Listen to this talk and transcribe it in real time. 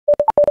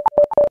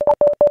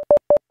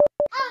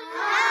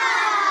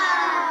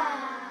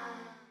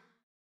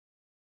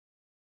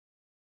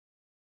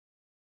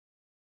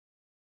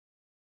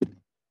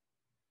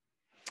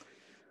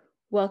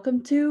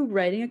Welcome to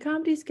Writing a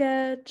Comedy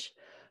Sketch,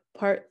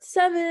 Part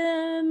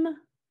 7.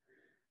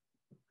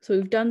 So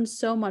we've done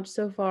so much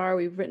so far.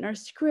 We've written our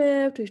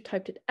script, we've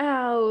typed it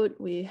out,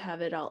 we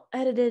have it all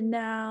edited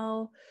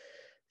now.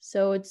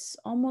 So it's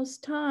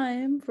almost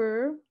time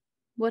for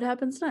what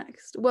happens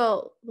next.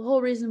 Well, the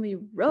whole reason we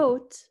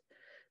wrote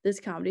this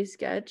comedy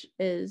sketch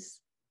is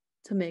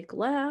to make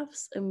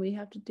laughs, and we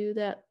have to do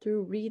that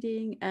through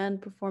reading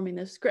and performing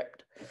the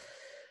script.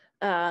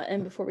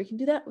 And before we can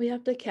do that, we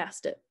have to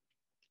cast it.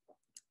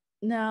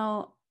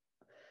 Now,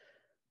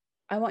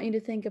 I want you to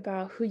think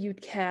about who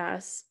you'd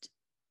cast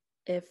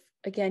if,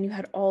 again, you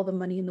had all the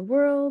money in the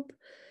world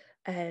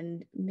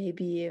and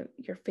maybe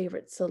your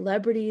favorite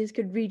celebrities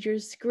could read your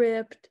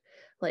script,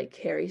 like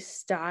Harry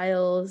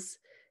Styles,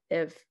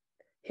 if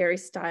Harry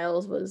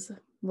Styles was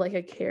like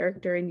a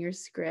character in your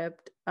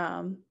script.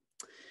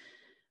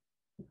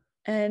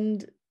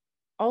 And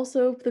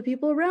also the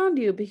people around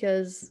you,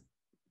 because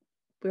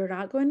we're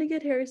not going to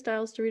get Harry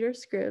Styles to read our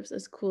scripts,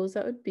 as cool as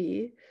that would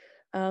be.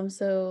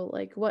 So,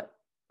 like, what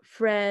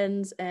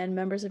friends and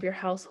members of your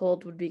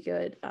household would be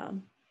good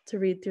to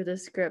read through the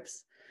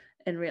scripts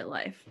in real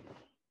life?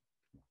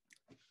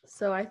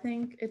 So I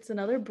think it's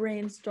another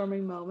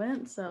brainstorming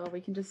moment. So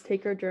we can just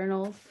take our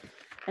journals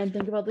and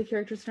think about the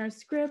characters in our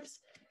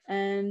scripts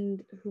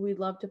and who we'd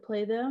love to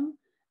play them,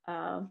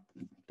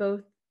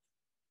 both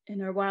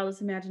in our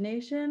wildest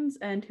imaginations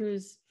and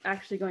who's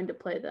actually going to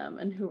play them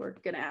and who we're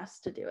going to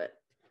ask to do it.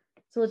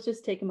 So let's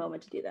just take a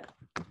moment to do that.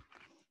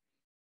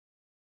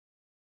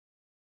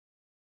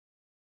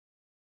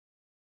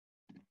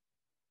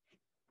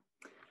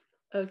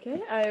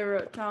 Okay, I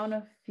wrote down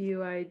a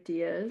few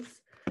ideas.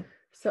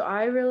 So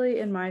I really,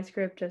 in my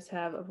script, just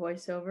have a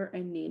voiceover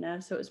and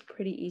Nina, so it was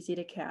pretty easy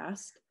to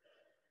cast.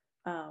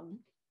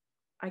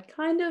 I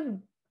kind of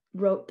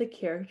wrote the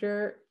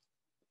character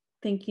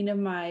thinking of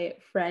my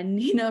friend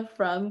Nina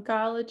from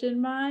college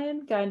in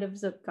mind, kind of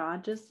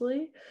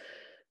subconsciously.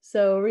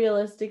 So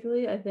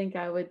realistically, I think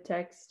I would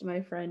text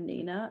my friend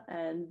Nina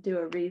and do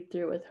a read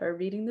through with her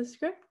reading the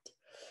script.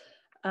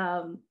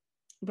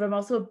 But I'm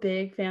also a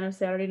big fan of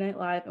Saturday Night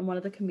Live, and one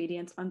of the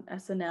comedians on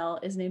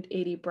SNL is named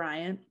Aidy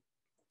Bryant.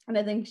 And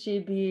I think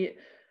she'd be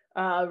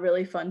a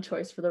really fun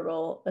choice for the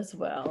role as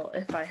well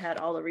if I had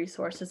all the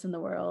resources in the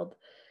world.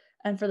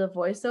 And for the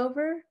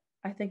voiceover,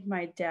 I think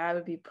my dad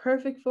would be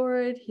perfect for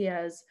it. He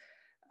has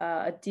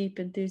a deep,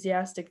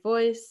 enthusiastic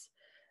voice,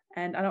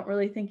 and I don't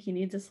really think he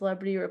needs a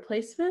celebrity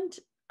replacement.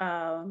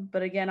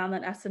 But again, on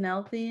that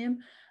SNL theme,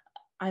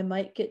 I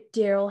might get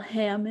Daryl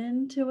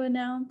Hammond to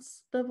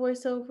announce the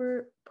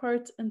voiceover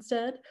parts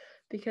instead,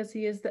 because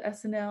he is the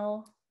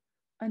SNL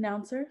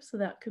announcer, so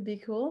that could be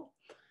cool.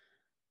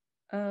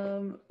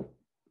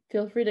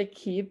 Feel free to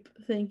keep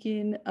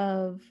thinking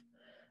of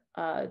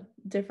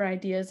different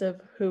ideas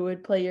of who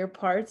would play your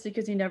parts,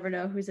 because you never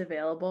know who's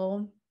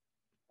available.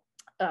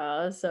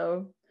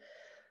 So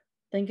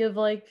think of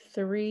like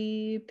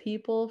 3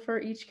 people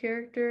for each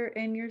character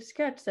in your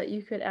sketch that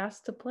you could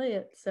ask to play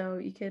it, so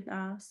you could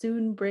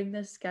soon bring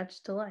this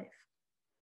sketch to life.